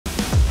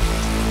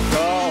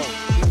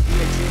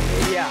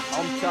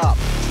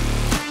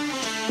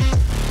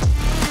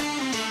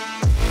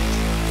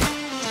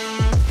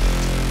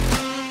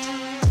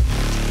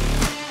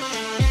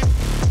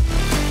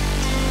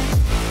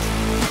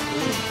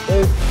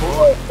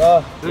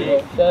5,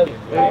 6, 7,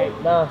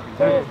 8, 9,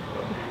 10.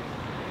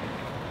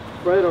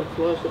 Spread them,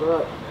 flush it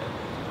up.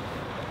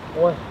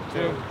 1,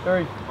 2,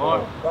 3,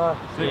 4, 5,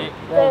 6,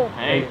 7,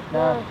 8,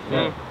 9,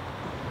 10.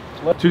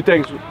 Two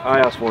things I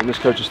ask for, and this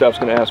coaching staff's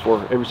going to ask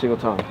for every single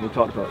time. We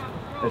talked about it.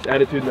 That's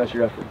attitude and that's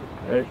your effort.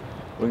 Okay?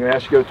 We're going to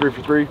ask you to go 3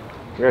 for 3. We're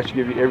going to ask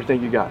you to give you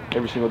everything you got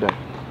every single day.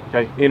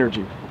 Okay?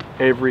 Energy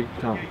every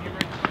time.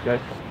 Okay?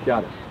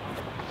 Got it.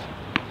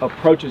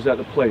 Approaches at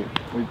the plate.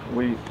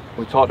 We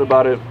talked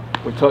about it.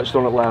 We touched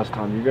on it last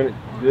time.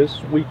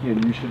 This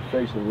weekend you should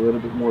face a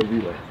little bit more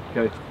velo.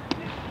 Okay?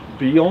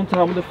 Be on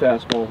time with the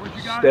fastball.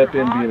 Step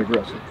in being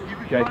aggressive.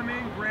 Okay?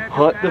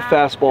 Hunt the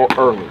fastball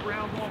early.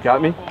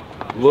 Got me?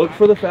 Look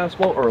for the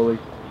fastball early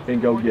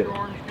and go get it.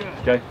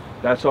 Okay?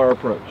 That's our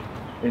approach.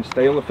 And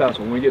stay on the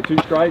fastball. When we get 2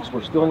 strikes,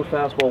 we're still on the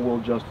fastball, we'll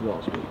adjust to the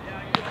off speed.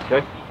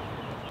 Okay?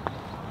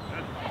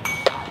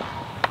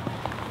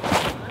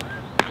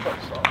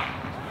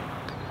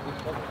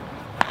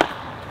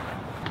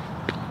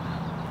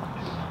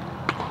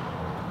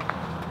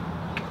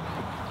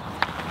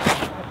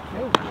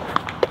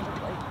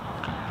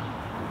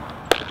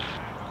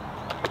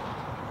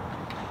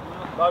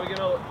 Bobby, get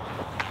over.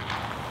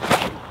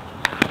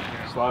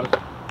 Slide it.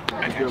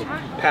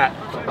 Pat.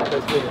 Nice to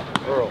meet you.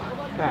 Earl.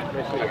 Pat.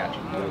 Nice to meet you.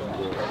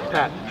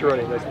 Pat.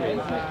 Jordan. Nice to meet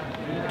you.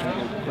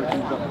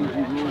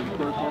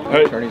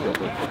 Hey.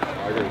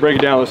 Break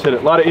it down. Let's hit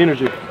it. A lot of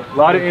energy. A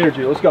lot of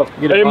energy. Let's go.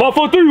 Get it. Hey,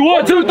 Muffo 3.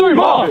 1, 2, 3.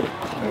 Ball. Good,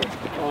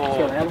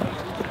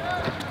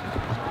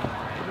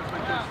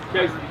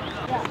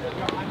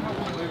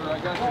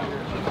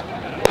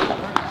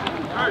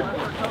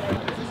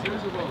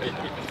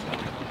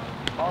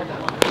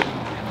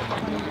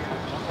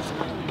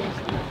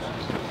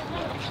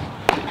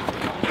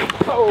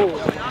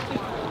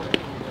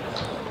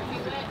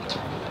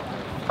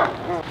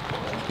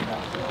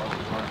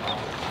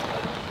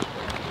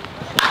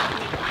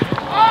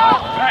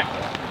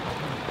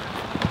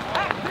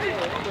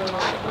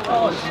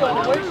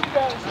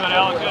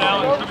 Alan. Good,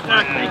 Alan.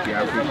 Thank you. I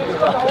appreciate it.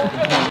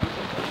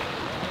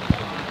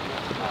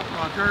 Come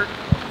on, Kurt.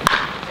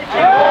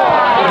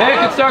 Hey,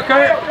 good start,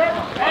 Kurt.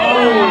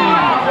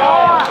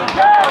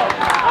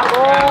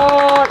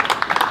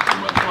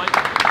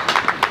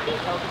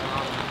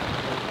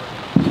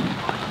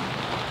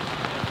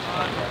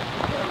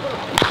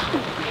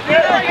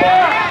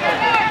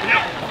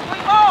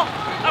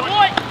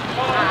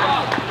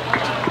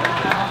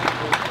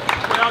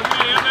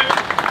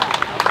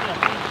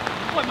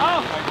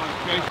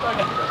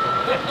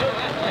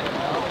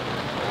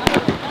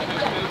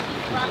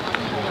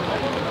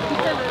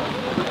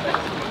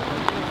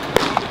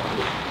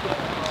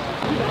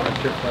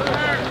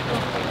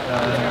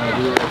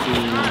 We were at the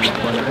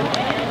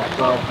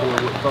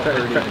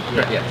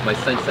 12:30. Yeah, my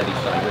son said he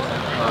saw yours.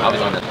 I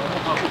was on it.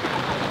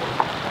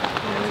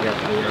 We got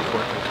to the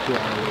airport for 2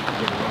 hours wait to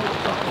get around.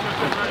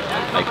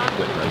 I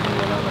quit right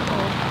now.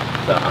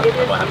 So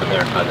what happened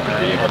there? I had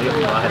to do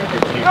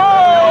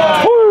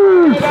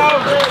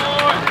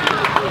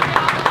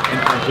and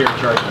I'm here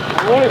charging.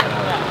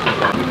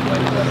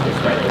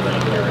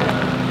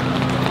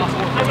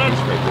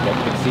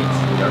 Big seats,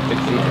 we are big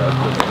seats.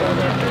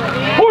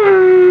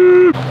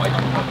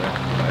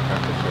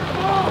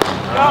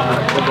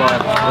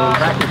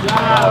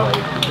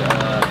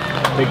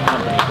 Big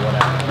companies or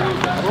whatever.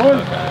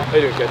 How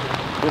you doing, Catcher?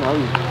 Good, how are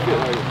you? Good,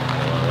 how are you?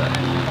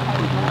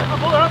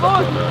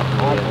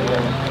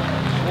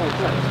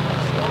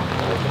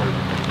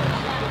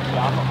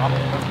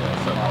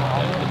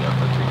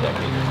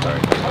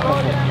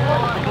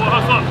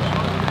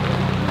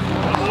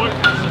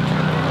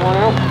 Come on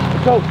now,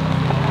 let's go.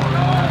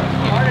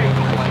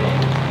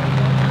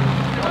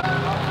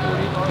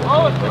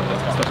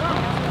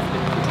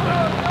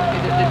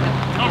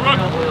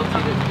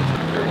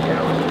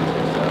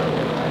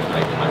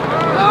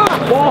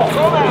 Ball.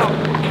 Go now.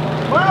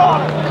 Put it on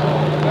it.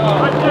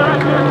 Right there,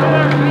 right there, right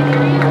there.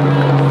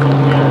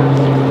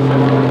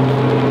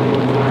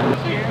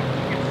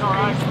 All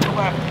right, go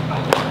back.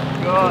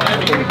 Good.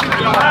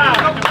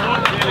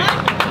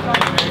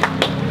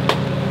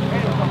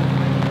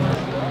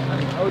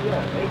 Oh,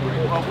 yeah.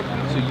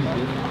 So you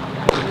did?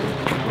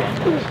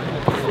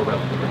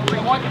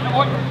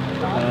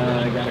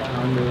 I got a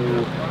condo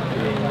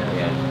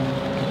in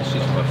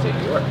she's from upstate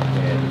New York,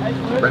 and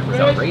the rent was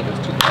outrageous,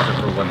 $2,000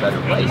 for a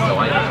 1-bedroom place, so I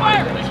had to find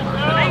a place.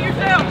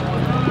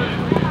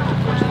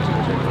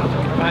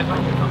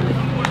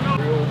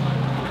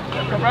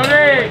 Come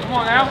ready, come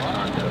on now.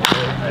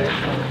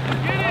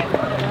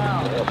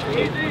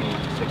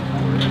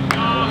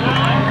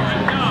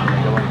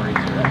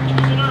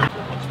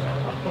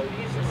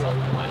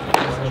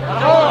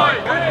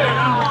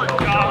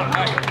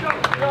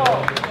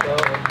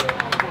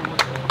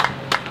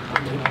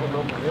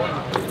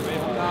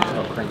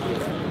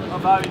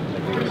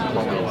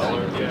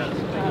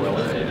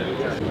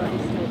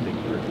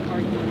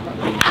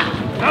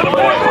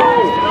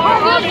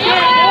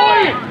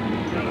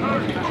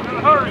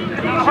 Hurry!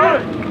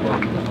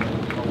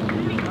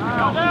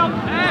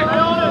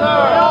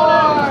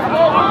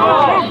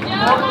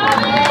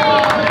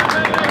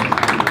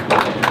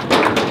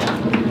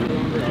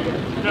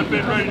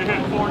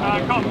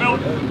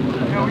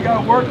 we got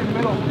to work in the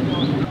middle.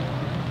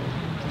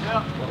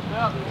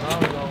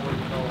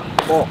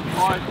 Ball.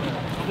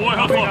 Boy,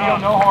 hustle.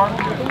 No harm.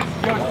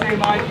 Go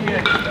same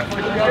idea.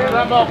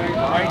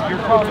 Right, you're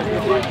covered.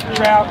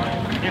 Trap.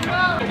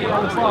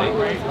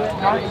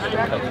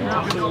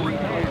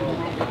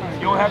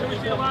 You'll have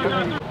good.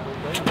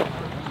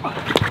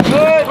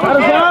 Let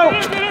us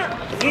go.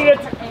 Eat it.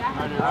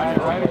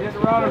 Right, get the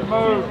runners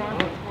move.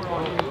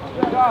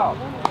 Good job.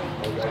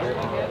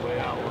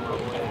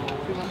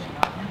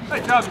 Hey,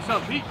 job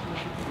yourself, Pete.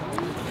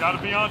 Got to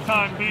be on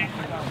time, Pete.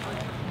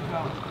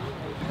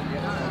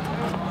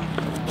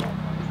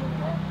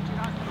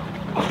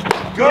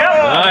 Good.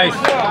 Nice.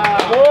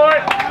 Boy.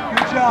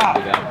 Good job.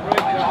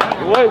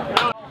 Good.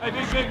 Hey,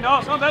 big,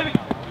 no, son, baby.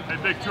 Hey,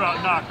 big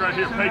 2-out knock right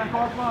here, Peyton.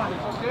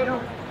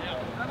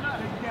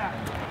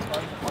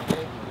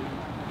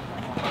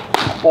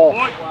 Ball.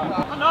 Boy,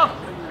 enough.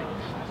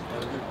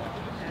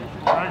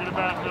 Try to get a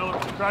bat, Miller.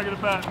 Try to get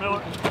a bat,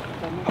 Miller.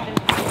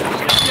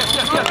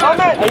 Yes.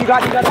 Hey, you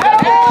got it. Get there!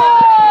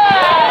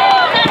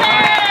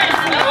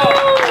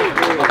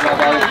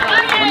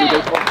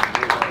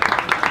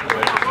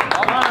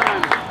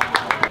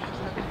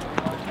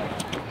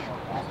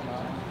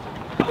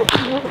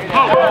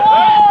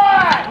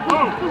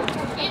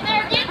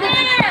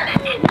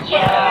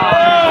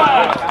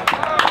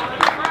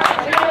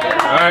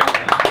 All right.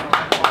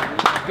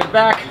 Get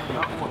back.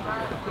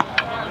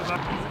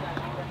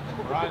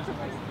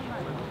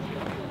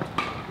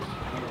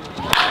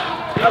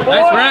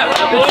 Nice wrap.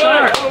 Good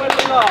start.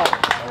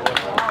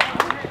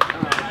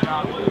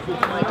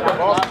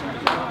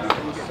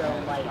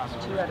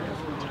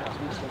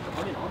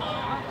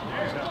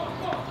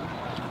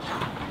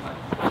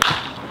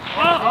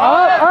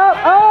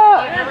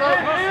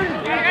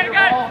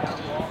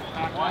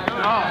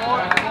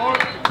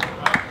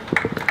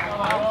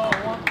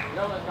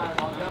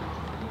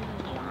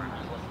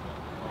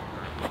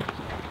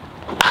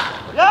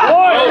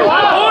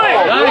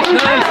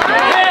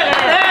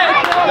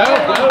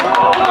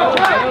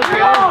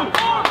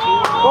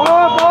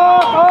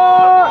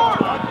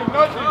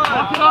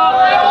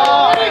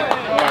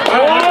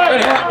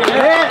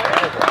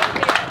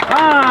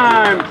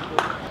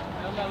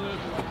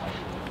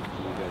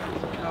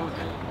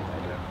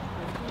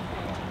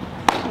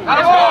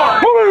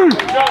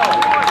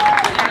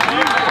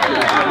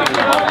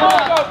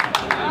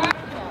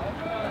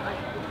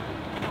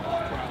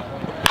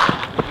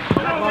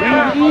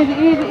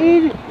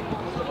 Easy.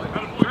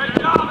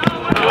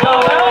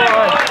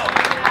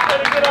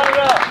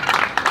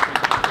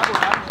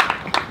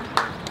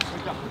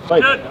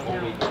 Fight. Good.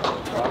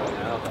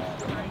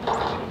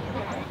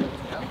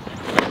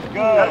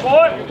 Good,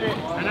 boy.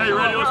 And now you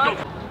ready? Let's go.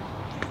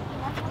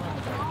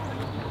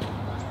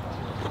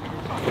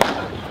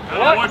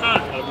 Boy,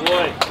 better.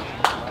 Boy.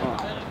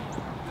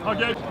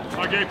 Okay.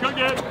 Come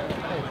get.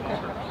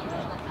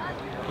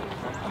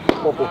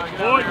 Boy.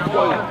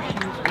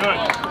 Good.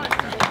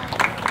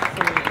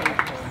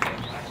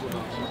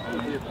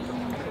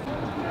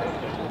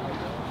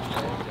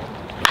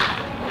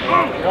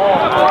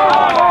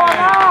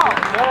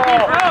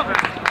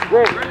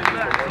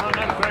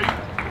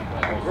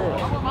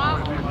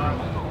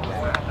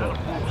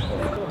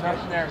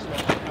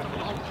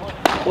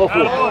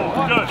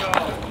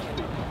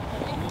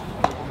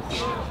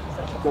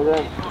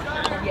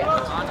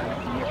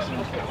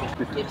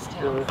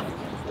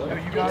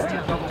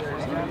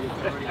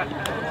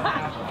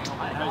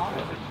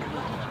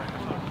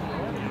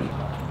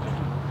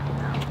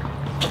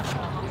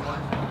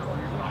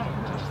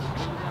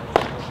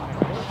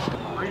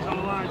 Freeze on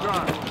the line,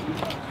 drive.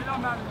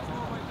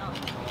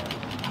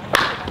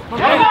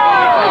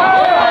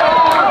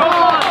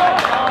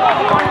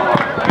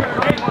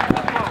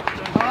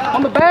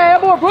 On the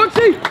bad boy,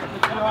 Brooksy.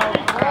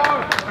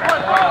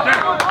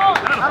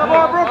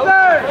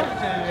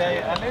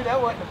 I knew that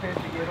wasn't the pitch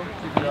to get him.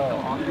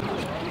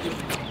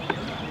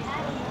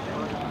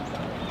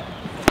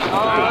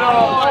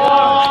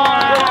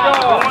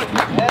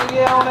 Hell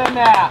yeah, on in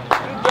now.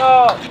 Good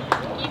job.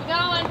 Keep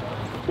going.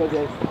 Go,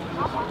 Jay.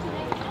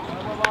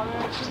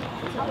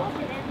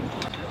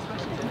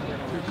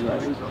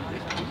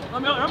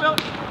 Come out.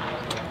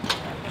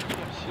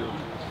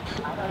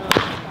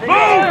 Boom!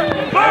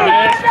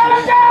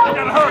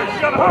 You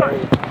gotta hurry.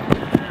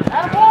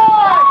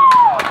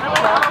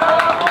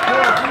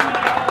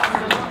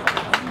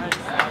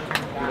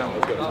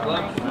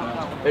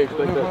 Hey,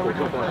 expect that.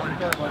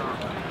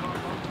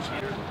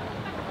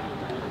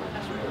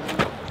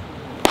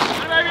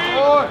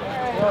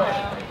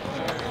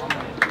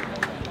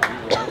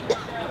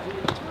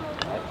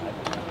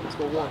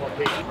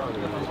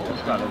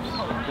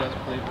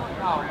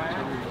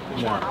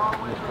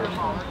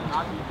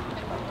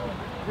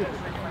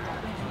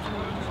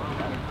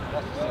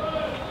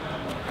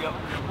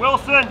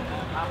 Wilson.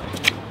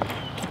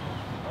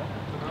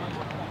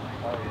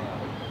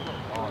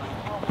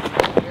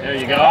 There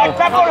you go.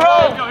 Tap on her.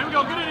 Here we go.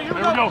 Get in. Here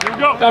we go.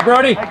 Stop,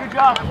 Brody. Hey, good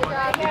job. Go.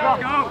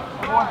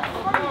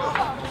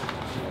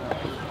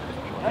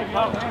 There you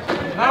go.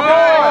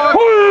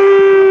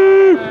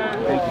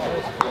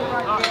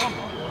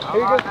 Here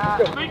you go. Let's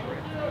go.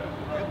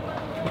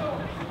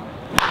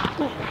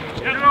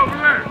 Get it over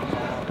there.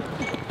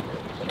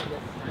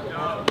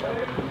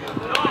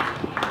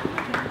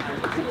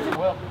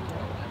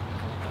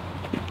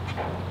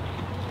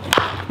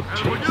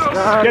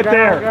 Get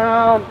there.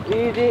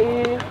 Easy.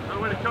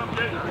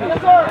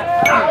 Yes, sir.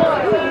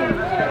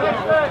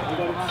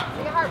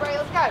 Take your heart, Ray.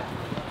 Let's go.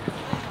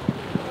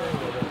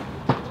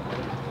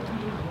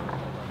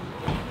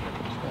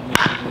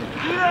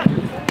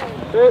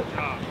 Good,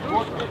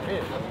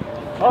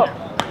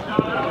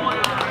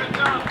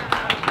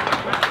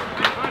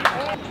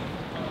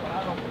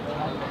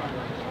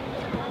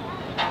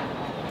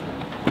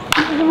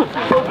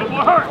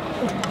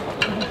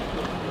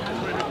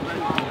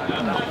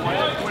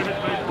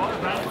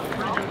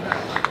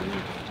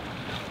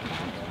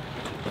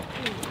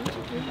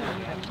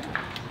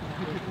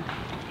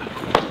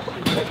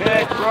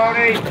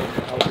 Brody.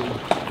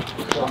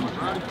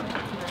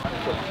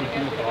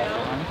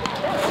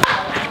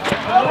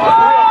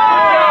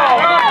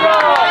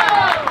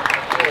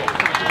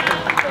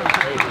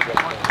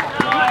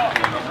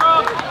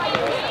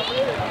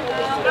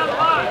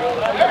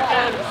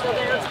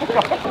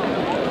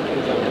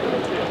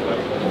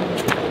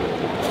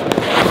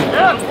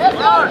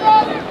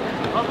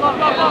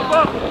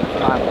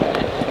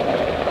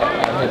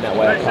 That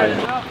way,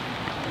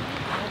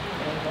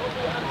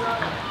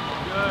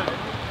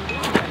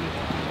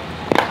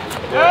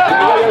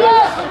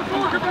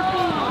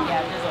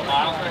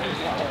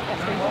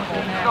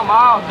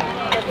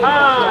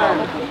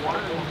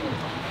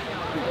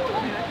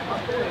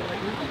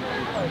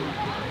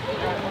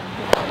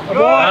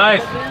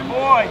 Nice.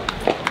 Boy.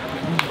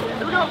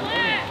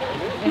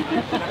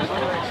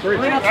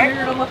 When I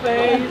cheered on my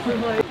face.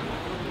 And like,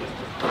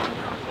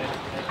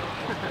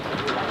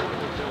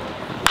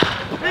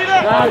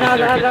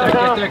 no.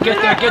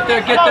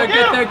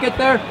 Get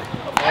there.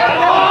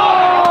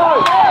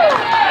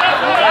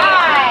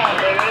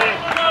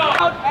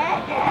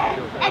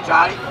 Hey,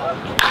 Charlie.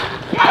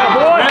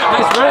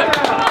 Nice rip.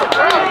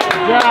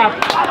 Good job.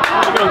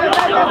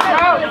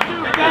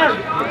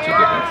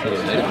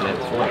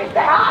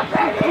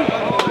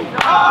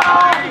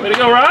 Way to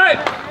go, right?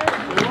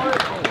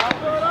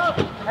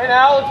 hey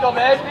now, let's go,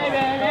 man. Hey,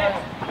 man.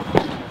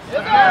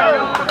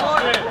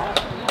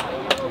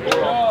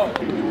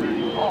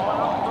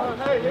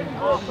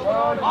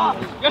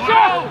 Yes,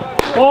 sir.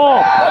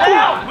 Ball.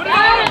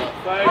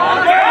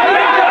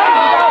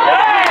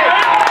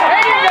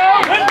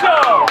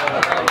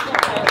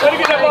 Way to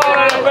get that ball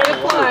out of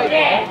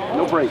there.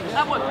 No breaks.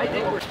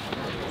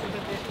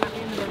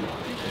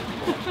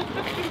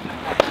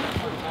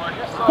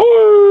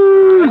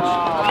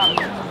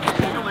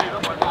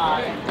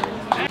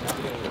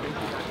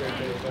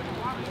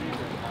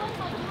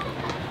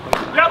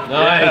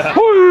 Nice.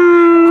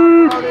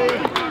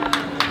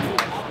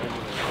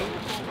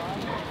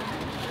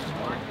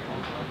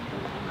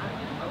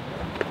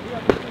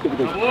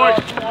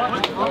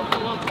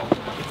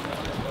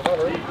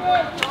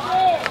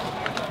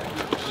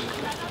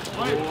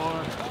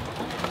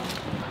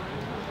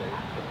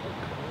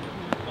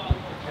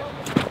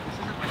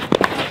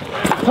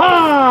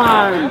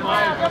 Time!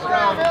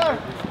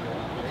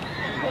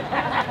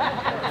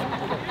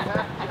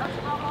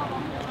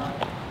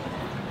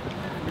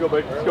 Go,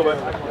 baby. Let's go,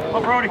 baby.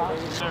 Oh, Brody.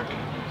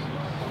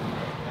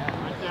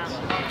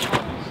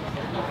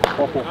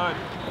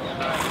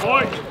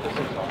 Boy.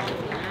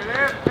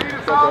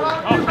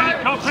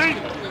 Come, Pete.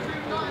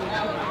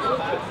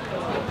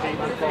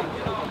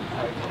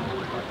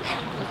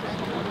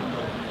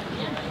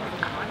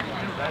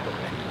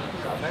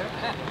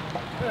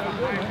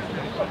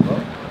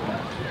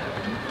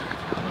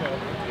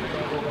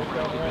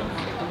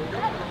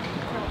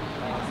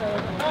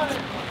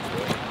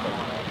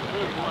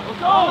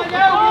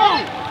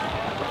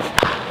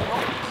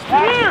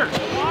 Here!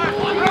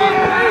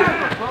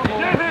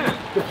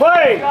 Good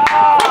play!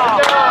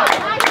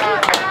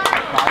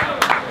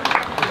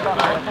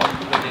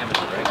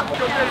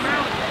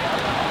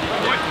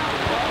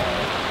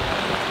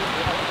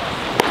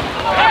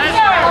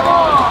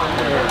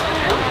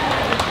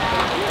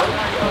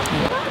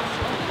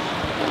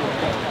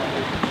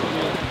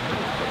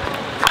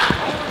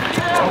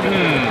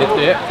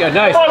 Good,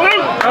 nice. Oh,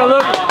 Luke! Oh,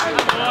 Luke.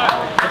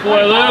 Good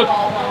boy, Luke.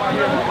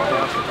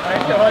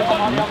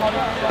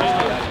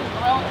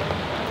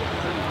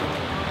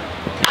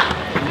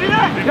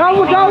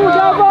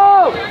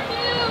 Double!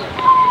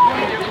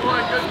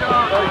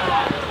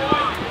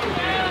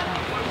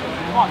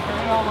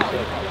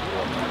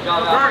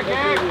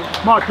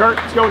 Come on, Kurt.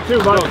 Let's go with two,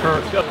 buddy.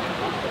 Kurt.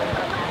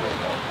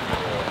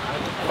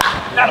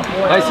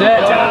 Nice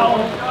hit. All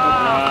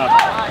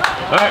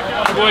right,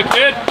 good boy,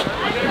 kid.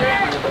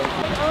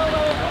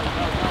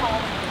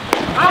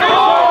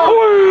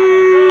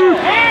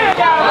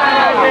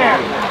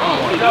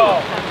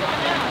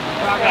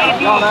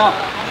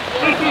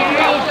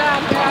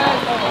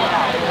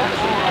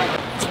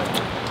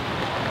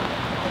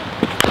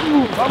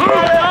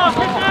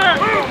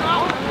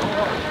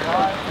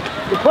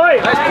 Good play.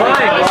 Nice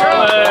play. Nice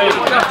play.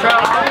 Good job,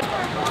 Trout.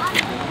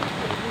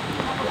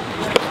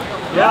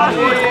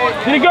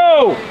 Did it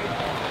go?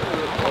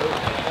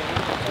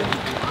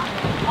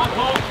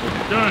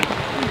 Done.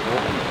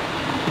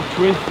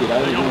 Twisted. I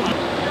didn't know.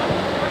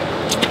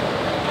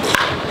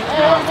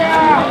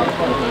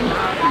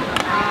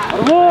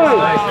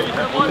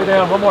 Sit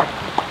down, one more.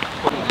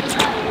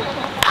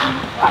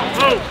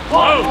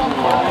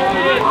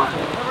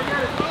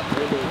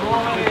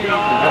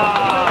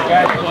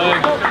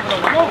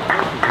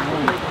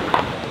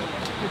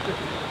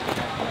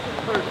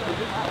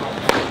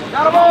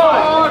 Got him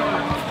on!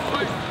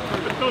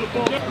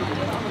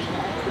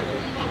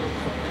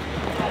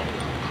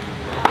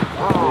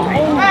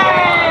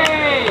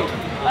 Hey!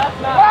 That's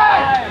not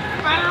right.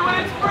 Better when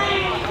it's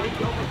free.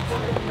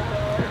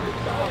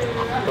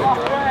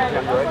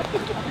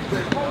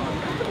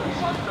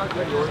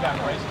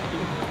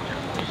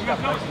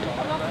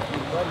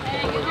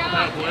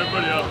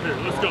 Everybody out here.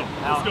 Let's go.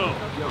 Let's go.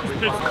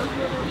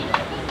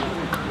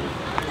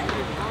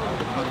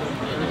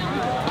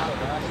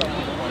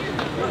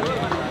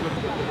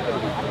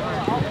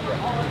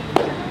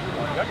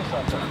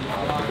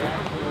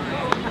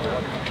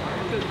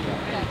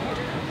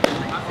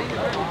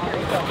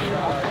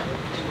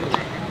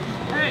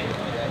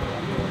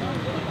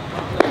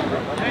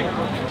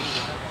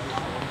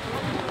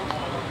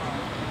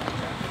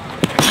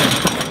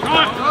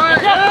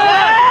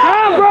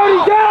 Down, Brody,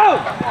 down!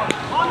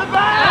 On the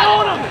back!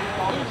 On him!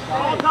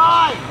 All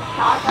time!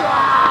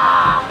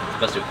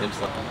 Especially with him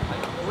slipping.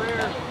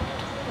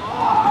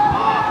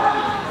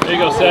 There you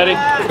go, Sadie.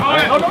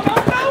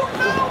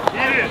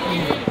 Get it!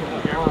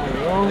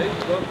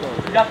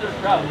 You got this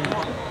crowd.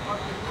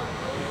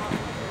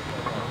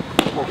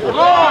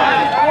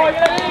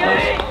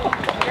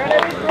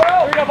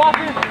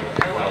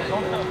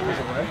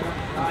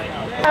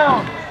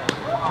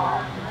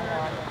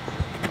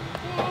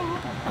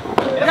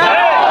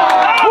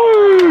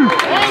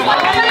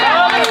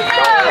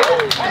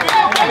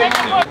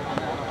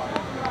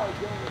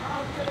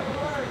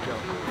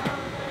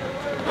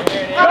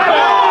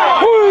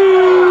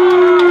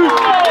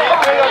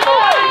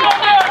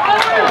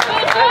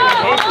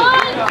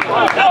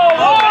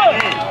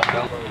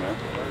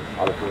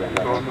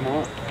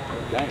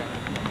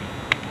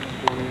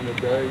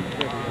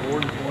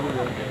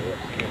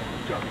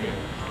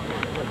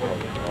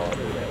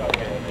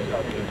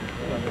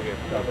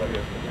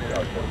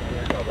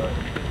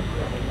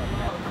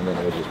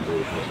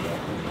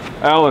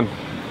 Allen,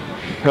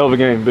 hell of a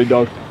game, big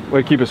dog.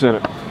 Way to keep us in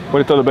it.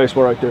 Way to throw the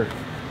baseball right there.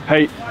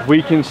 Hey,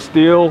 we can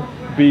still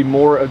be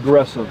more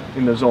aggressive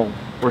in the zone.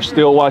 We're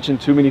still watching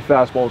too many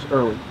fastballs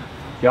early.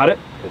 Got it?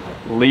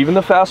 Leaving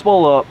the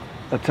fastball up,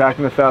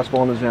 attacking the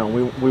fastball in the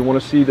zone. We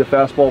want to see the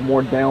fastball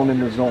more down in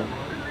the zone.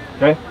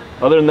 Okay?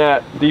 Other than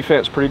that,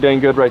 defense pretty dang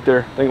good right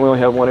there. I think we only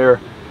have one error.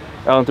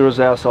 Allen threw his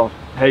ass off.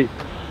 Hey,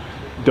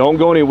 don't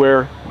go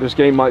anywhere. This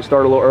game might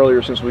start a little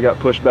earlier since we got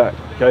pushed back.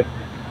 Okay?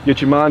 Get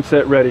your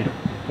mindset ready.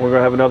 We're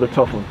gonna have another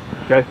tough one.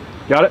 Okay?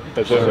 Got it?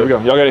 Yes, sir. Here we go.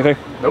 Y'all got anything?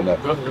 Nope.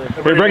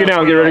 Here, break it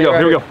down. Get ready to go.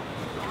 Here we go.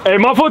 Hey,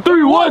 my foot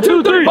 3. 1,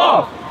 2, 3.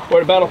 Way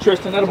to battle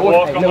Tristan. That a boy.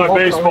 Walk on my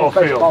baseball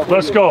field.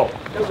 Let's go.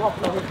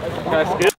 That's good.